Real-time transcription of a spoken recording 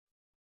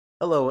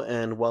Hello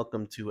and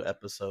welcome to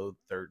episode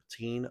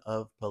 13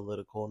 of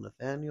Political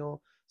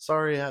Nathaniel.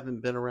 Sorry I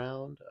haven't been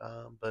around,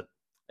 but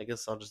I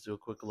guess I'll just do a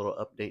quick little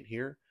update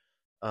here.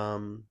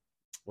 Um,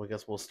 I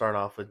guess we'll start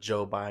off with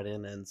Joe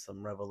Biden and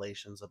some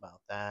revelations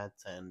about that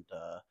and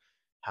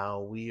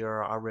how we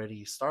are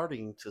already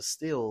starting to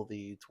steal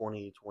the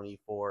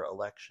 2024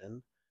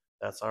 election.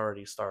 That's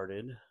already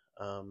started.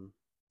 Um,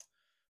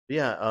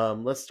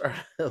 let's start.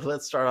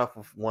 Let's start off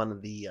with one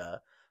of the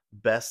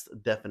best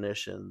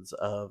definitions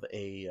of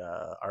a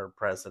our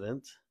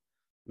president,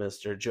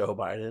 Mr. Joe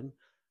Biden.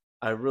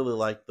 I really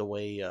like the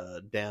way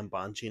Dan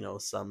Bongino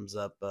sums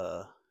up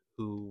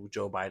who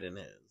Joe Biden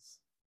is.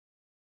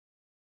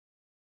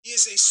 He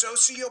is a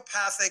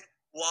sociopathic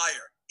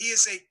liar. He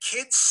is a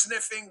kid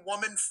sniffing,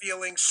 woman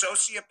feeling,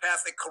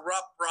 sociopathic,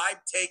 corrupt,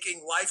 bribe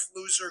taking, life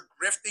loser,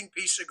 grifting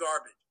piece of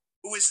garbage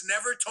who has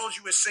never told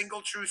you a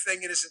single true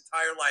thing in his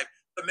entire life.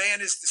 The man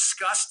is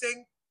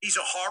disgusting. He's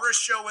a horror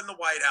show in the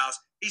White House.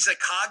 He's a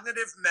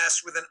cognitive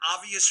mess with an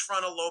obvious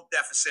frontal lobe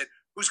deficit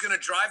who's going to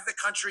drive the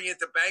country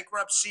into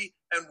bankruptcy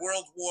and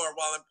world war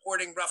while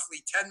importing roughly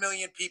 10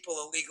 million people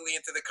illegally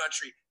into the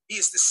country. He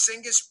is the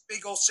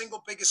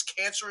single biggest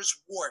cancerous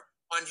wart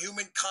on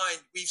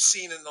humankind we've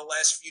seen in the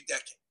last few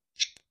decades.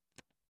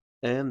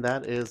 And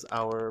that is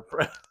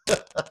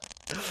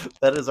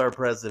that is our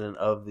president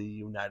of the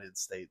United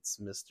States,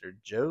 Mr.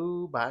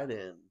 Joe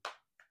Biden.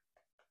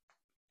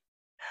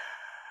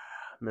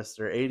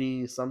 Mr.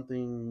 80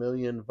 something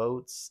million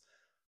votes,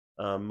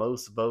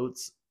 most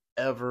votes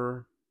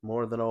ever,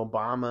 more than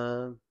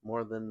Obama,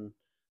 more than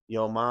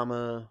Yo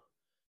Mama,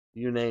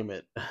 you name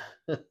it.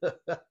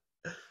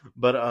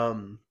 But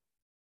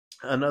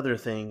another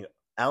thing,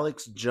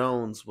 Alex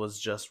Jones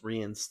was just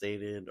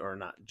reinstated, or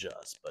not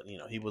just, but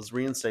he was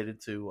reinstated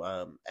to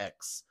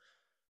X,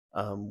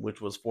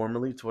 which was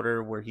formerly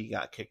Twitter, where he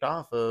got kicked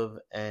off of.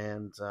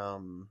 And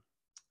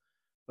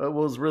what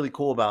was really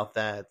cool about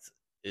that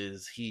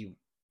is he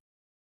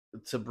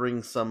to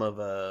bring some of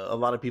a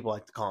lot of people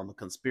like to call him a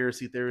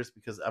conspiracy theorist,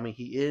 because I mean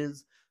he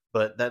is,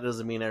 but that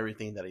doesn't mean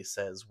everything that he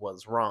says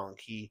was wrong.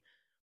 He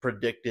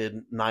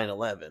predicted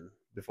 9/11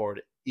 before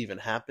it even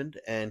happened,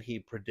 and he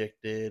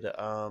predicted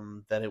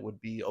that it would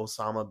be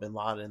Osama bin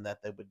Laden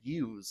that they would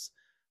use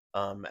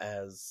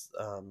as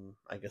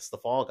I guess the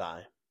fall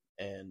guy,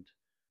 and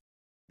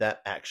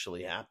that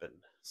actually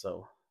happened.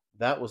 So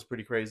that was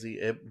pretty crazy.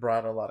 It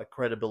brought a lot of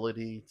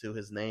credibility to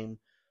his name.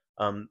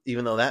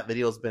 Even though that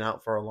video's been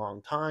out for a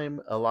long time,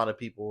 a lot of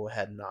people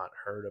had not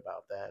heard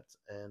about that,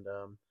 and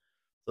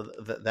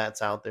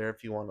that's out there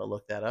if you want to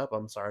look that up.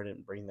 I'm sorry I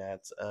didn't bring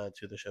that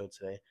to the show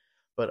today,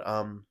 but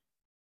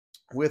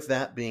with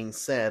that being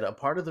said, a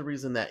part of the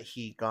reason that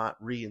he got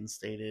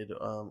reinstated,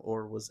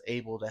 or was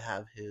able to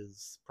have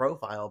his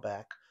profile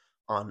back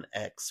on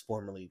X,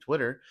 formerly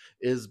Twitter,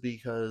 is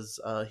because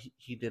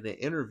he did an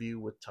interview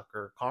with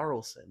Tucker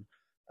Carlson,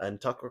 and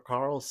Tucker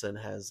Carlson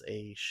has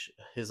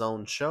his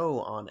own show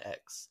on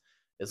X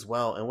as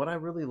well. And what I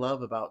really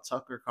love about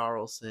Tucker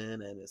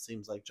Carlson, and it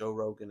seems like Joe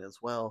Rogan as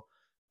well,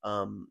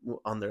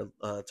 on their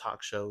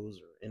talk shows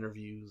or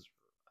interviews,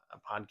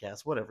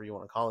 podcasts, whatever you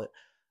want to call it,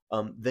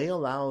 they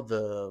allow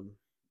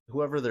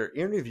whoever they're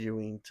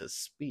interviewing to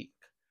speak.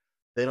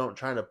 They don't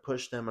try to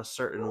push them a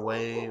certain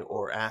way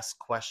or ask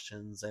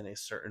questions in a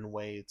certain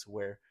way to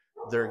where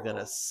they're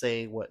gonna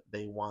say what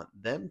they want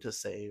them to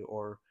say,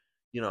 or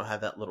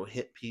have that little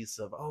hit piece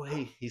of, oh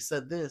hey, he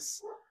said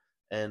this.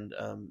 And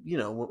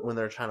when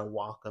they're trying to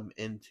walk them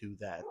into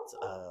that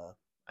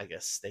I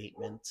guess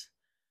statement.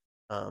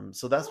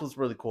 So that's what's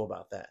really cool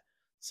about that.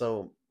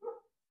 So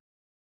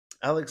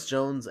Alex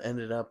Jones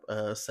ended up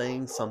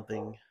saying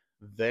something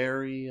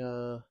very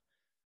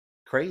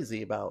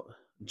crazy about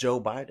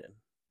Joe Biden,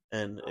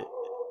 and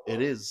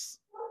it is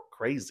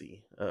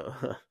crazy,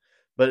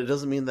 but it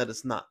doesn't mean that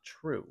it's not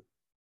true.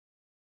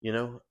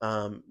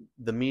 The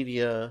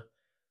media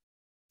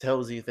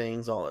tells you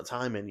things all the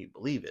time, and you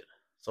believe it.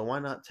 So why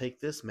not take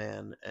this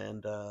man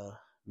and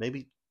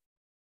maybe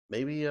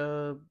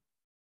I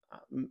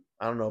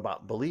don't know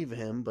about believe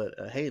him, but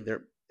hey,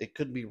 there it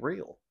could be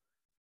real.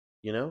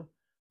 You know,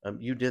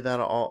 you did that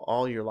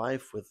all your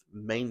life with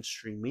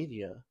mainstream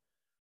media.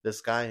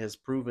 This guy has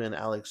proven,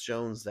 Alex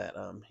Jones, that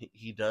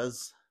he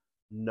does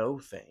know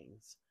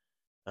things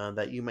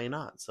that you may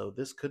not. So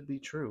this could be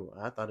true.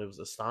 I thought it was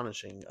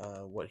astonishing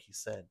what he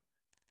said.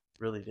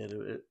 Really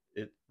did.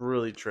 It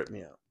really tripped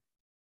me out.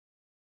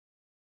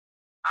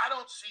 I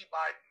don't see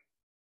Biden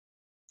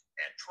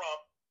and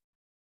Trump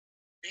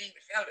being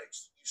the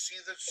candidates. You see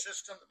the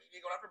system, the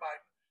media going after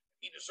Biden.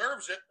 He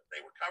deserves it.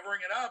 They were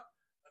covering it up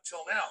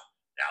until now.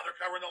 Now they're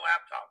covering the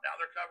laptop. Now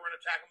they're covering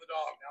attacking the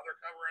dog. Now they're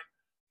covering,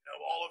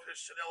 all of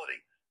his senility,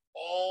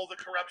 all the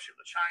corruption,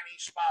 the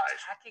Chinese spies.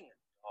 Attacking a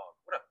dog.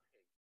 What a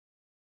pig.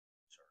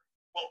 Sorry.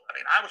 Well, I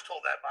mean, I was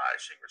told that by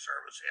Secret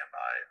Service and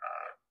by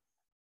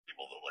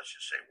people that, let's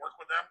just say, work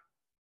with them.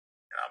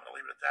 And I'm going to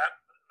leave it at that.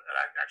 And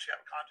I actually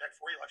have a contact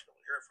for you. I'd like to be able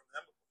to hear it from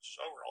them. But when this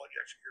is over, I'll let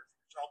you actually hear it from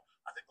yourself.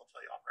 I think they'll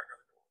tell you off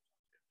record.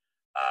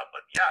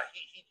 But yeah,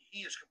 he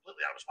is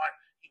completely out of his mind.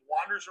 He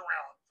wanders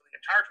around for the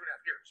entire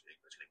 2.5 years.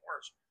 It's getting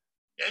worse.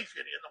 Yanks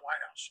get in the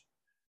White House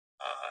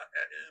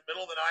in the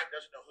middle of the night,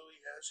 doesn't know who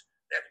he is.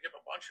 They have to give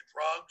him a bunch of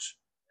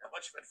drugs, a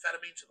bunch of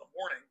amphetamines in the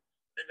morning.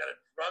 They've got to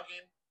drug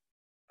him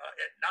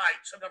at night.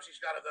 Sometimes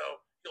he's got to,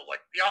 though, he'll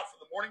like be out for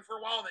the morning for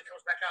a while, and then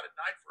comes back out at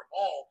night for a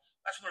ball.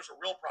 That's when there's a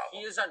real problem.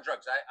 He is on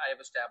drugs. I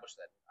have established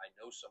that. I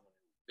know someone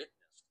who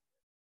witnessed it.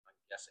 I'm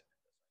guessing at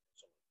this. I know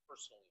someone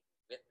personally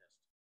witnessed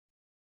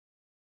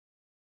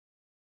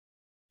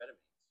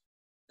amphetamines.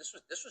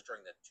 This was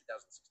during the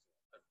 2016,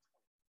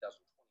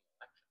 2020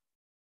 election.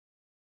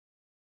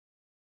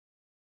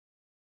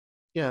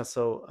 Yeah,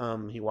 so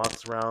he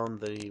walks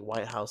around the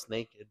White House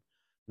naked,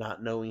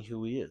 not knowing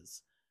who he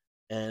is.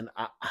 And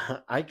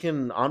I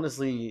can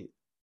honestly,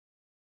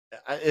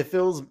 it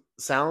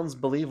sounds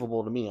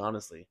believable to me,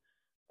 honestly,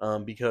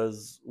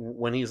 because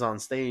when he's on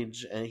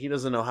stage and he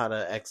doesn't know how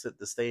to exit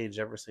the stage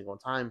every single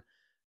time,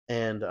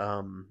 and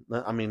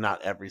I mean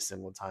not every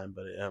single time,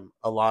 but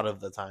a lot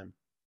of the time,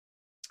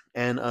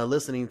 and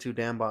listening to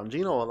Dan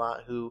Bongino a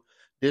lot, who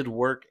did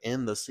work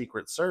in the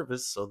Secret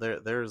Service, so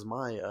there's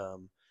my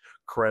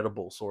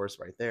credible source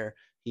right there.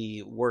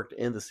 He worked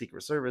in the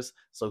Secret Service,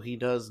 so he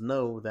does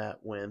know that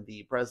when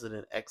the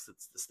president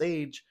exits the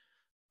stage,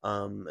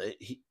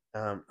 he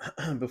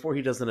before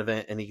he does an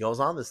event and he goes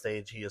on the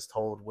stage, he is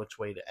told which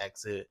way to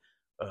exit,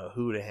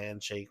 who to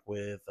handshake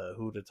with,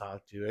 who to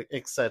talk to,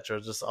 etc.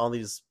 Just all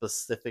these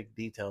specific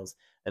details.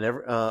 And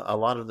a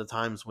lot of the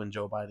times when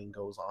Joe Biden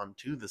goes on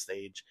to the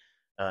stage,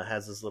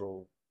 has this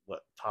little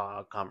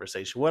talk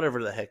conversation,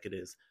 whatever the heck it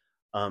is.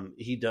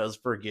 He does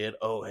forget,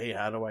 oh, hey,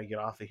 how do I get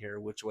off of here?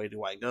 Which way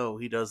do I go?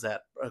 He does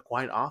that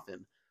quite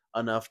often,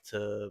 enough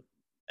to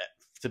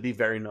be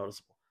very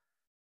noticeable.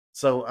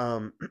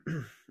 So,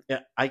 yeah,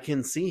 I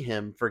can see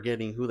him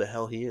forgetting who the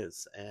hell he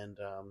is, and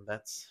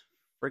that's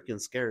freaking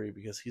scary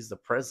because he's the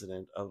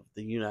president of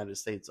the United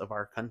States of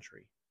our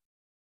country.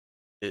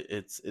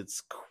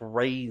 It's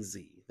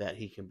crazy that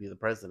he can be the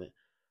president.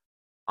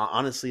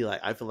 Honestly, like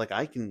I feel like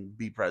I can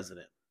be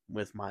president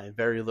with my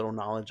very little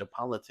knowledge of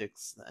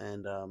politics,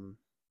 and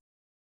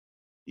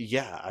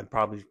yeah, I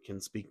probably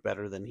can speak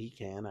better than he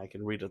can. I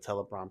can read a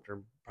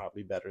teleprompter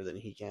probably better than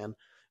he can.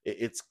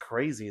 It's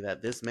crazy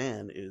that this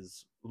man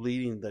is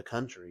leading the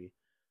country.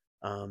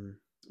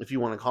 If you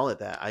want to call it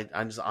that,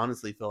 I just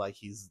honestly feel like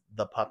he's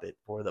the puppet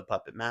for the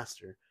puppet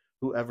master,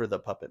 whoever the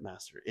puppet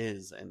master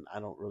is, and I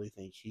don't really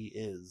think he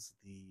is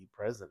the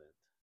president.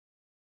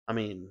 I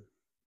mean,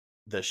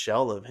 the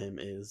shell of him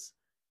is,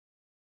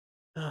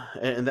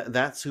 and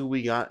that's who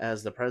we got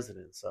as the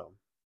president. So,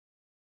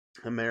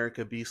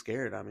 America, be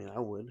scared. I mean, I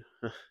would.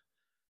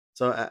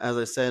 So as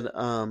I said,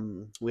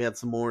 we had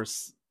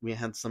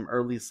some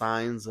early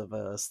signs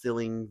of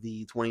stealing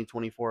the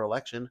 2024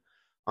 election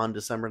on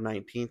December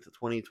 19th,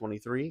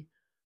 2023.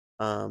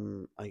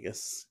 I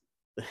guess,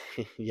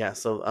 yeah.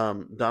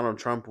 So Donald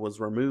Trump was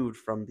removed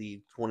from the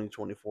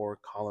 2024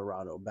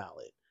 Colorado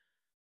ballot,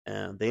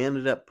 and they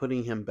ended up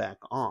putting him back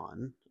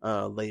on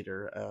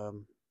later.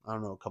 I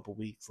don't know, a couple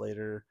weeks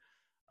later.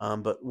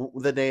 But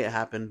the day it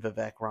happened,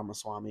 Vivek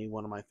Ramaswamy,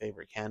 one of my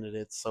favorite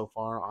candidates so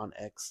far on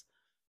X,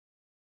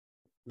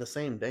 the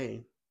same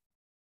day,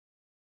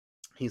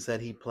 he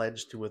said he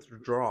pledged to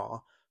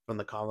withdraw from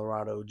the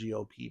Colorado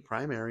GOP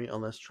primary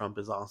unless Trump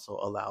is also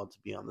allowed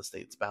to be on the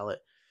state's ballot.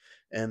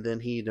 And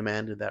then he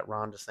demanded that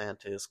Ron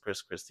DeSantis,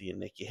 Chris Christie, and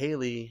Nikki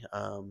Haley,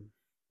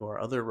 who are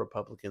other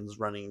Republicans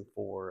running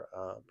for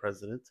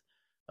president,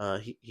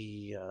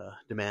 he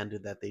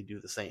demanded that they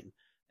do the same.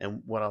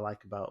 And what I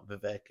like about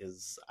Vivek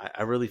is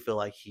I really feel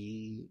like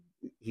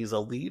he's a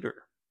leader.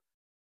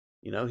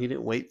 You know, he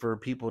didn't wait for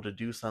people to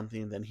do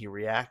something, then he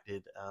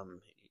reacted.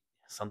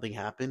 Something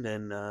happened,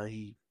 and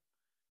he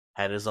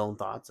had his own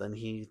thoughts, and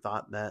he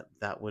thought that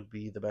that would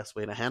be the best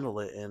way to handle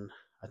it. And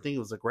I think it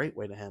was a great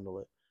way to handle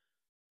it.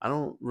 I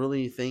don't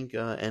really think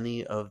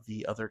any of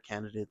the other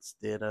candidates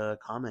did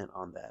comment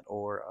on that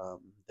or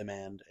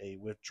demand a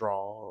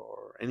withdrawal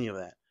or any of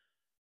that.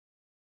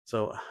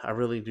 So I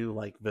really do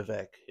like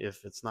Vivek.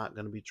 If it's not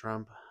going to be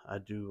Trump, I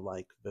do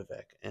like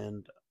Vivek.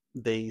 And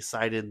they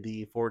cited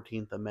the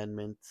 14th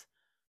Amendment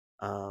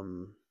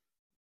um,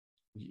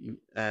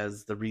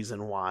 as the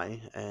reason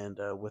why, and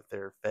with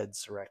their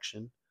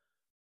Fedsurrection.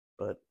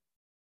 But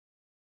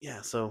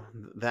yeah, so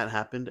that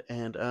happened,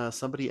 and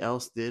somebody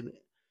else did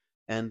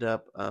end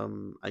up,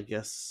 I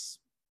guess,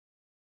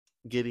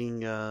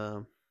 getting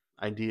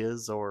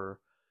ideas, or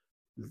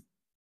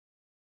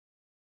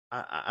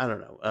I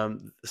don't know.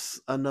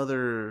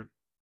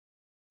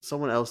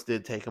 Someone else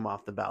did take him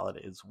off the ballot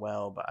as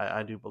well, but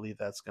I do believe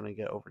that's going to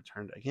get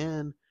overturned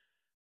again.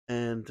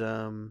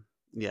 And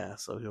yeah,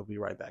 so he'll be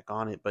right back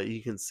on it. But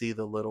you can see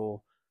the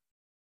little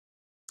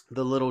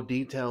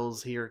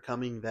details here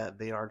coming, that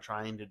they are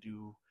trying to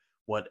do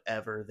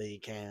whatever they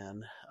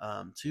can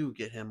to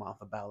get him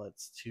off of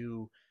ballots,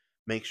 to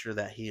make sure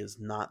that he is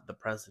not the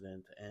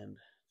president, and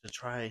to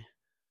try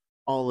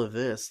all of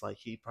this. Like,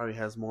 he probably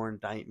has more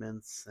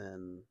indictments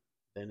than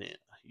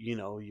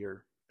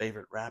your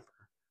favorite rapper.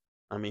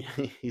 I mean,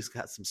 he's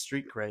got some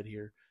street cred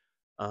here.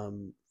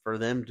 For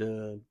them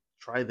to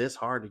try this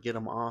hard to get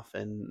him off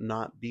and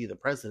not be the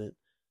president.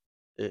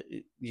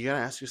 You gotta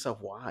ask yourself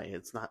why.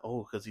 It's not,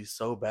 oh, because he's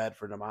so bad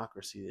for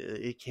democracy.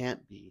 It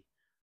can't be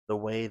the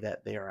way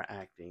that they are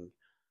acting.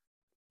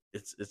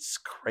 It's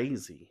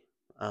crazy.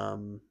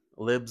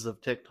 Libs of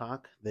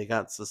TikTok, they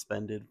got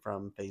suspended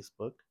from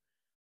Facebook.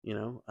 You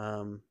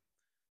know,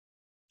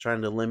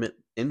 trying to limit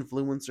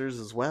influencers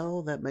as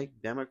well that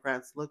make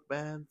Democrats look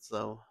bad.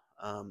 So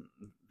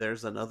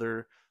there's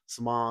another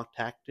small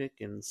tactic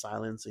in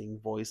silencing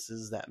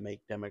voices that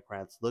make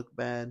Democrats look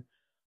bad.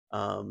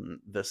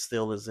 The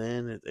still is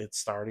in. It's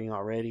starting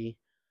already.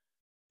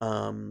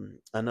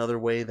 Another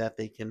way that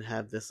they can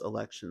have this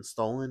election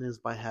stolen is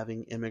by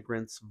having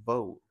immigrants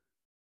vote.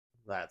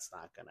 That's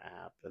not going to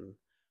happen.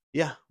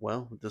 Yeah,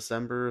 well,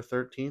 December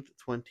 13th,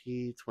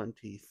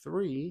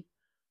 2023.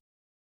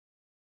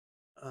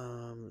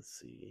 Let's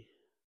see.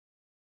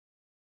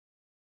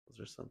 Was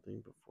there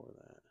something before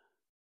that?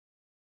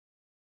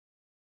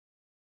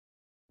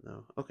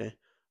 No. Okay.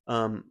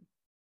 Um,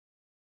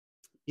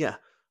 yeah.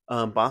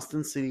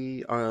 Boston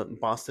City,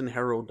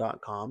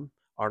 BostonHerald.com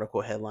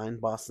article headline: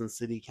 Boston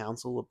City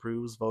Council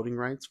approves voting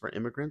rights for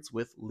immigrants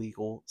with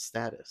legal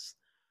status.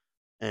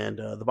 And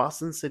the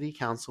Boston City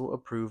Council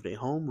approved a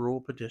home rule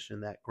petition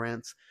that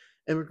grants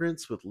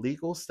immigrants with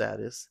legal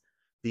status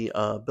the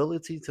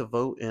ability to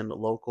vote in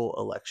local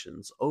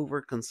elections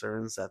over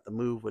concerns that the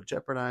move would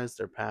jeopardize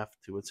their path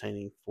to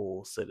attaining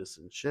full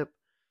citizenship.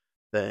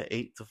 The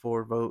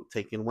 8-4 vote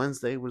taken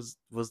Wednesday was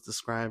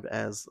described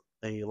as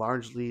a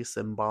largely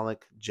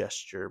symbolic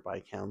gesture by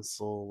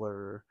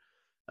Councilor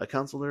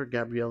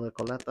Gabriela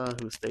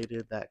Coletta, who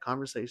stated that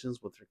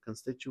conversations with her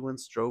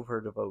constituents drove her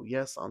to vote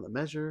yes on the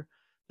measure,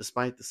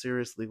 despite the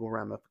serious legal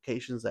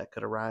ramifications that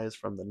could arise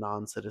from the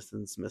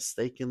non-citizens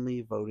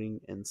mistakenly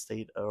voting in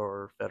state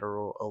or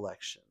federal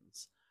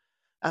elections.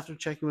 After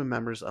checking with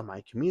members of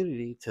my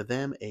community, to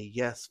them a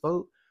yes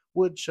vote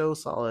would show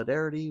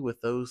solidarity with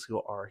those who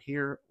are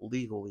here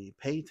legally,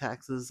 pay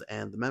taxes,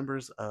 and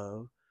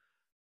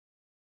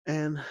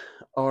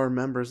are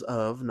members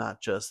of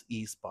not just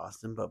East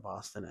Boston, but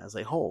Boston as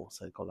a whole,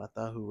 said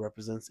Coletta, who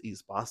represents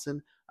East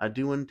Boston. I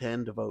do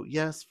intend to vote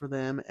yes for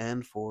them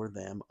and for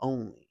them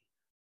only.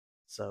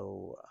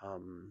 So,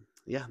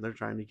 yeah, they're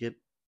trying to get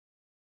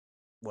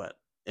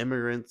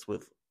immigrants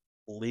with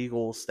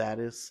legal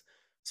status.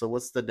 So,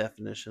 what's the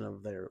definition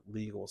of their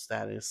legal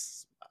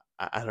status?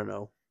 I don't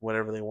know.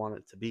 Whatever they want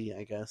it to be,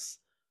 I guess.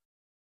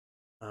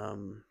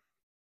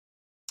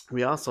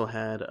 We also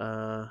had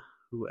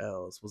who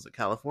else? Was it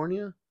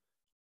California?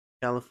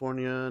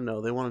 California? No,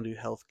 they want to do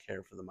health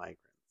care for the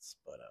migrants,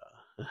 but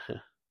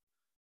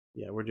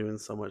yeah, we're doing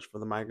so much for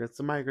the migrants.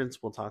 The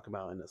migrants we'll talk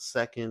about in a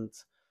second.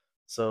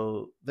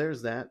 So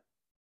there's that.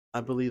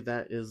 I believe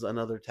that is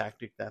another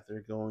tactic that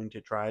they're going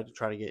to try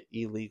to get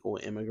illegal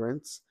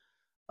immigrants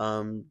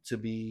to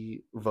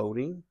be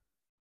voting.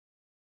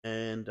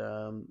 And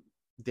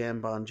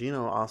Dan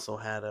Bongino also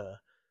had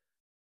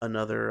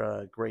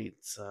another great,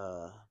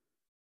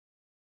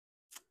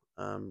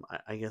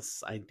 I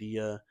guess,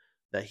 idea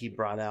that he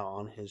brought out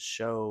on his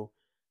show,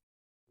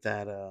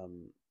 that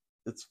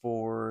it's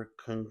for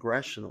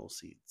congressional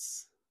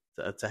seats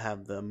to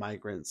have the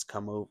migrants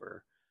come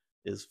over,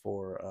 is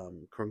for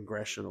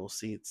congressional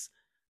seats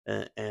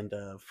and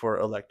for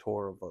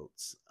electoral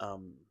votes,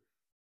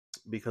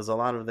 because a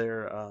lot of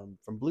their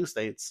from blue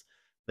states,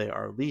 they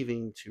are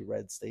leaving to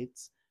red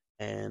states,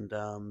 and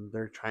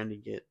they're trying to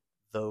get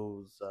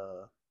those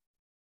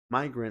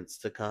migrants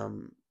to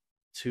come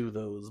to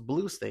those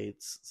blue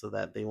states so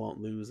that they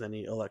won't lose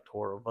any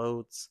electoral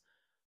votes,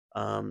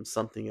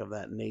 something of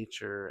that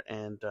nature.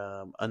 And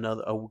a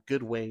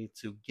good way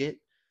to get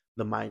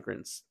the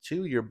migrants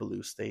to your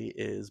blue state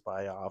is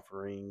by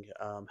offering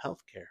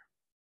health care.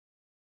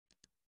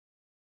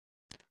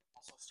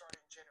 Also,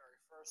 starting January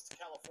 1st,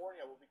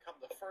 California will become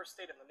the first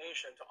state in the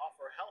nation to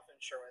offer health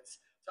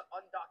insurance to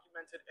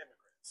undocumented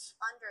immigrants.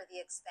 Under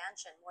the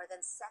expansion, more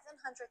than 700,000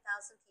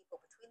 people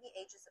between the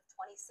ages of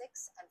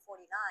 26 and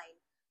 49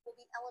 will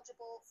be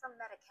eligible for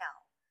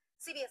Medi-Cal.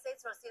 CBS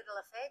 8's Rocio de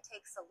la Fe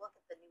takes a look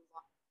at the new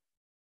law.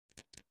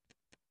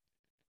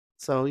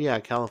 So yeah,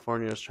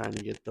 California is trying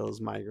to get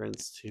those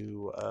migrants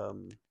to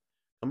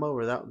come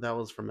over. That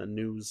was from a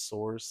news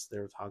source. They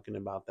were talking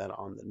about that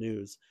on the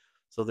news.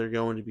 So they're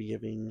going to be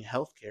giving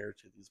health care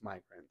to these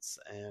migrants,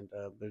 and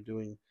they're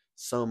doing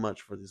so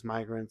much for these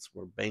migrants.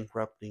 We're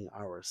bankrupting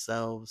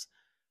ourselves,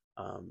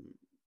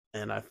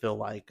 and I feel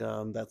like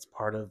that's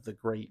part of the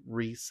Great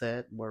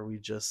Reset, where we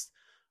just,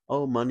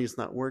 oh, money's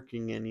not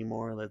working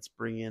anymore. Let's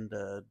bring in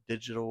the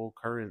digital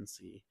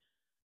currency.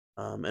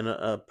 And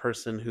a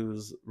person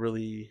who's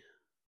really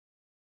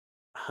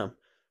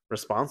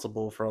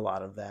responsible for a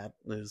lot of that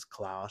is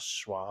Klaus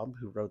Schwab,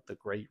 who wrote The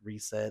Great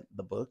Reset,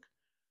 the book.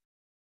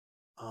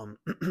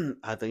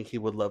 I think he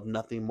would love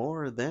nothing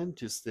more than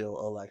to steal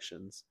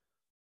elections.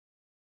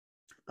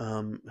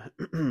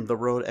 The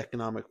World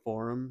Economic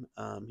Forum,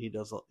 he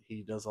does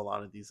a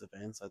lot of these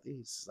events. I think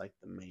he's like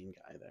the main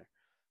guy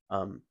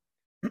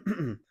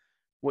there.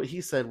 What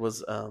he said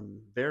was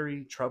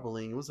very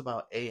troubling. It was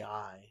about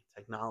AI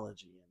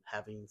technology and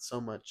having so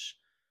much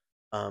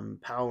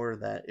power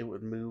that it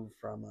would move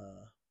from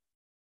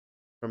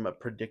a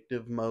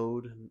predictive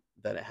mode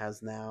that it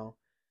has now.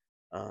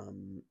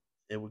 Um,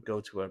 it would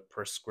go to a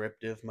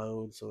prescriptive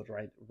mode, so it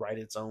would write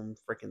its own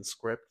freaking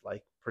script,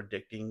 like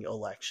predicting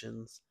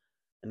elections.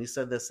 And he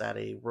said this at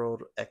a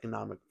World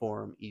Economic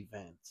Forum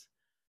event,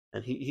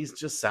 and he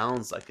just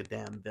sounds like a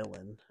damn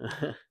villain.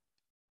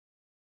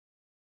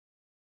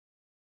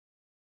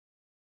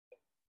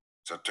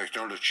 The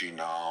technology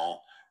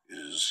now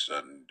is,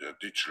 and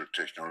digital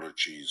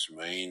technologies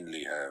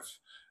mainly have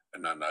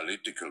an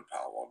analytical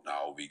power.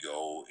 Now we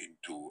go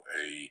into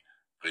a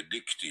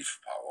predictive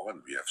power,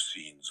 and we have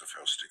seen the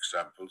first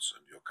examples,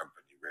 and your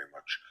company very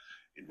much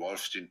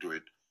involved into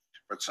it.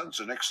 But then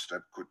the next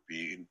step could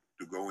be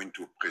to go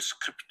into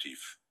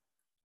prescriptive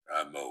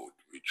mode,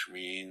 which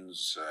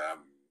means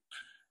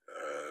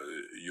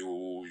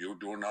you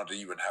do not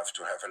even have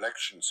to have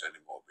elections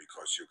anymore,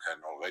 because you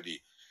can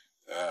already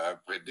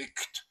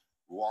predict,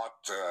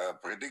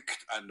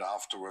 and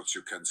afterwards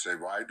you can say,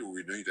 why do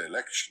we need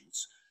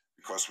elections?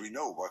 Because we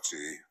know what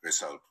the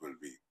result will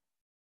be.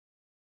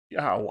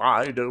 Yeah,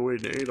 why do we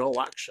need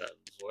elections?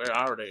 We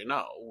already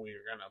know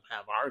we're gonna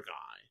have our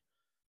guy.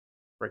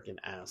 Freaking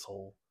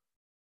asshole.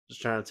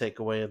 Just trying to take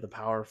away the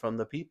power from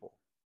the people.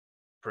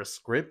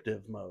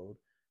 Prescriptive mode.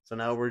 So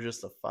now we're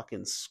just a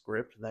fucking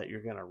script that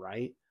you're gonna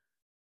write.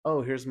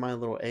 Oh, here's my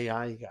little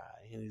AI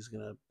guy, and he's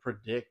gonna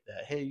predict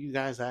that, hey, you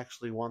guys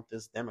actually want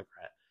this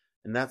Democrat.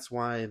 And that's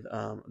why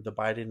the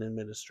Biden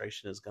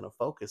administration is going to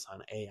focus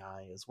on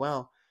AI as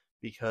well,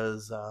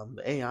 because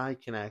the AI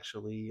can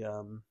actually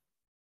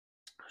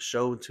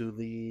show to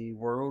the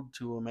world,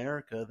 to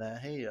America, that,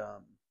 hey,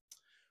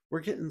 we're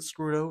getting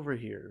screwed over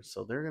here.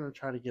 So they're going to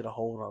try to get a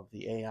hold of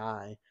the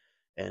AI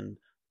and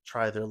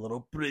try their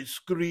little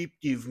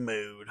prescriptive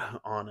mode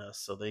on us,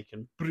 so they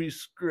can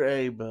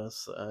prescribe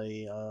us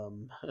a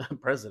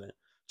president,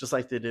 just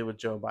like they did with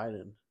Joe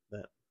Biden,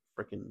 that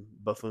freaking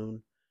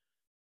buffoon.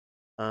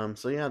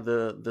 So yeah,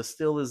 the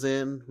still is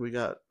in. We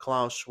got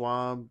Klaus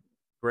Schwab,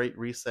 Great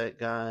Reset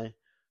guy,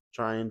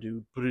 trying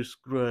to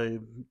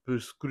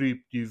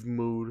prescriptive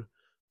mode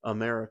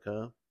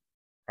America,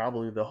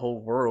 probably the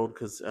whole world,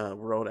 because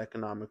World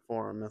Economic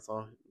Forum. That's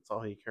all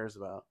he cares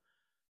about.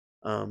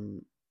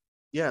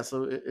 Yeah,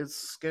 so it's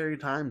scary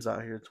times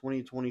out here,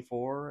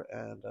 2024,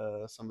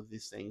 and some of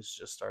these things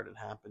just started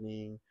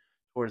happening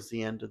towards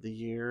the end of the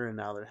year, and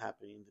now they're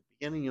happening at the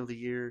beginning of the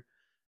year.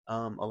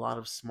 A lot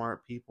of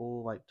smart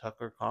people like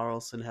Tucker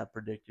Carlson have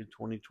predicted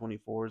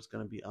 2024 is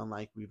going to be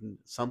unlike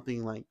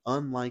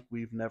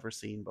we've never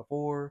seen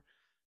before,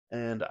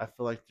 and I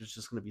feel like there's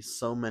just going to be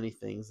so many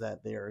things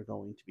that they are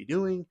going to be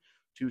doing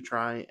to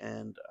try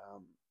and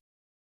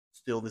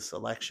steal this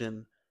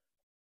election,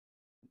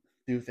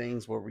 do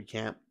things where we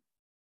can't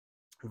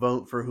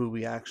vote for who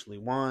we actually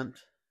want.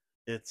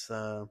 It's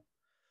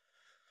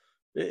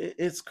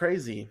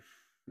crazy.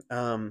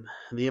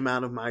 The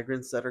amount of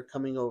migrants that are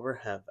coming over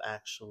have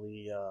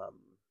actually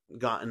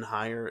gotten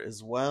higher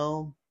as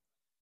well.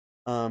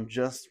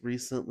 Just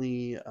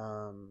recently,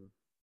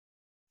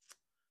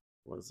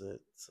 was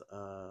it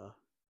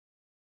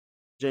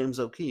James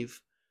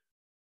O'Keefe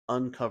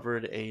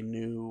uncovered a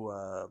new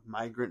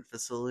migrant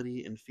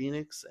facility in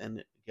Phoenix,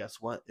 and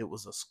guess what? It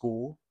was a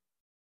school.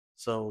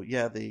 So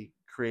yeah, they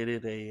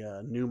created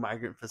a new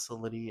migrant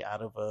facility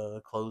out of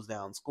a closed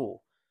down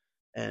school.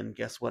 And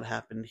guess what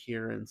happened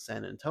here in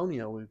San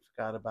Antonio? We've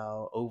got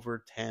about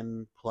over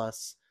 10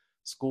 plus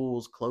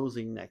schools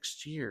closing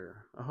next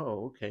year.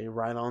 Oh, okay,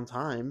 right on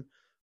time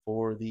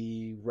for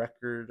the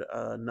record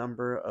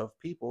number of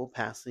people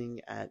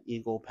passing at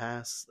Eagle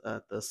Pass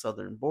at the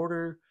southern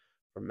border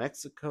from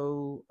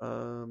Mexico.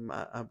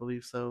 I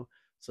believe so.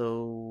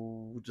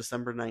 So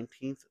December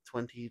 19th,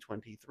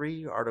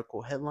 2023,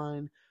 article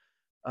headline: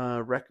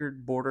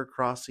 record border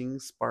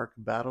crossings spark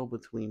battle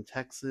between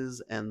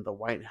Texas and the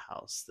White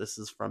House. This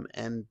is from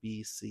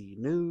NBC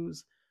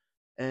News.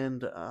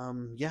 And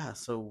yeah,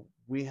 so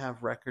we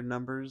have record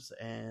numbers,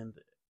 and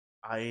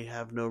I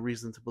have no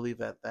reason to believe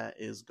that that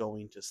is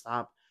going to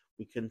stop.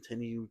 We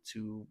continue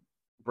to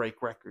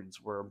break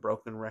records. We're a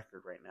broken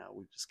record right now.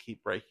 We just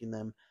keep breaking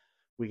them.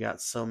 We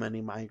got so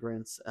many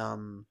migrants.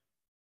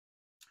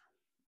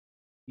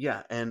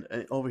 Yeah, and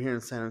over here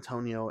in San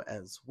Antonio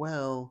as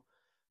well,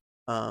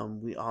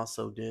 we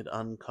also did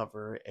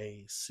uncover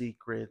a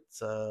secret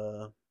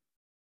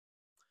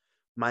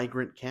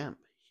migrant camp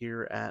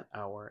here at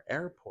our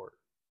airport.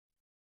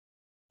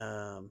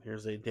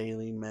 Here's a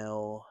Daily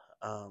Mail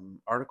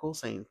article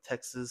saying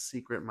Texas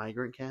secret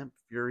migrant camp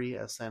fury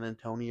as San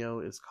Antonio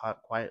is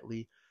caught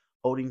quietly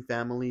holding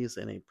families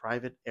in a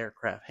private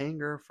aircraft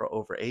hangar for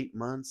over 8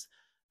 months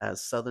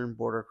as southern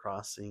border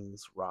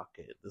crossings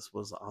rocket. This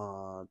was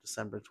on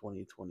December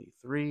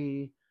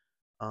 2023,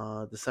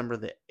 December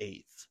the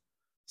 8th.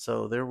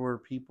 So there were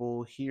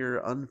people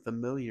here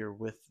unfamiliar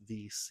with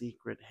the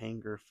secret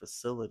hangar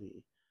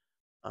facility.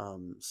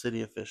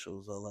 City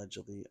officials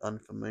allegedly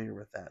unfamiliar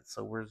with that.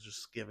 So we're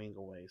just giving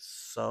away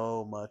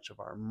so much of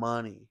our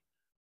money.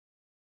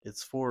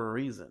 It's for a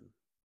reason.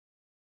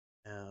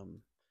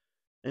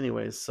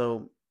 Anyways,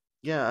 so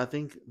yeah, I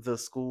think the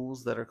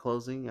schools that are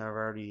closing, I've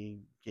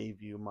already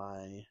gave you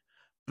my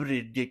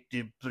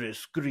predictive,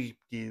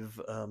 prescriptive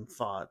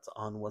thoughts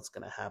on what's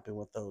going to happen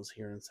with those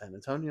here in San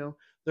Antonio.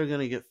 They're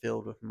going to get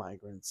filled with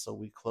migrants. So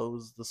we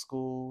close the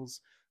schools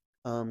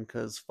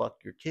because fuck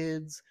your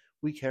kids.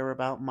 We care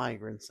about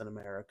migrants in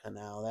America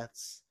now.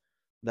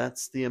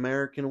 That's the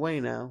American way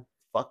now.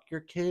 Fuck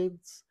your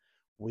kids.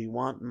 We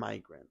want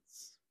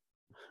migrants.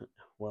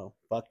 Well,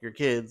 fuck your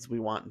kids. We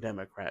want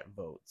Democrat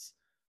votes.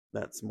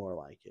 That's more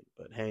like it.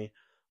 But hey,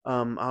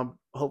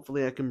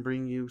 hopefully I can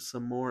bring you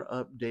some more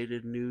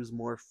updated news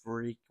more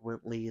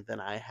frequently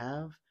than I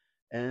have,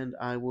 and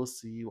I will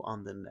see you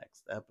on the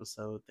next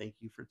episode. Thank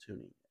you for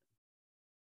tuning in.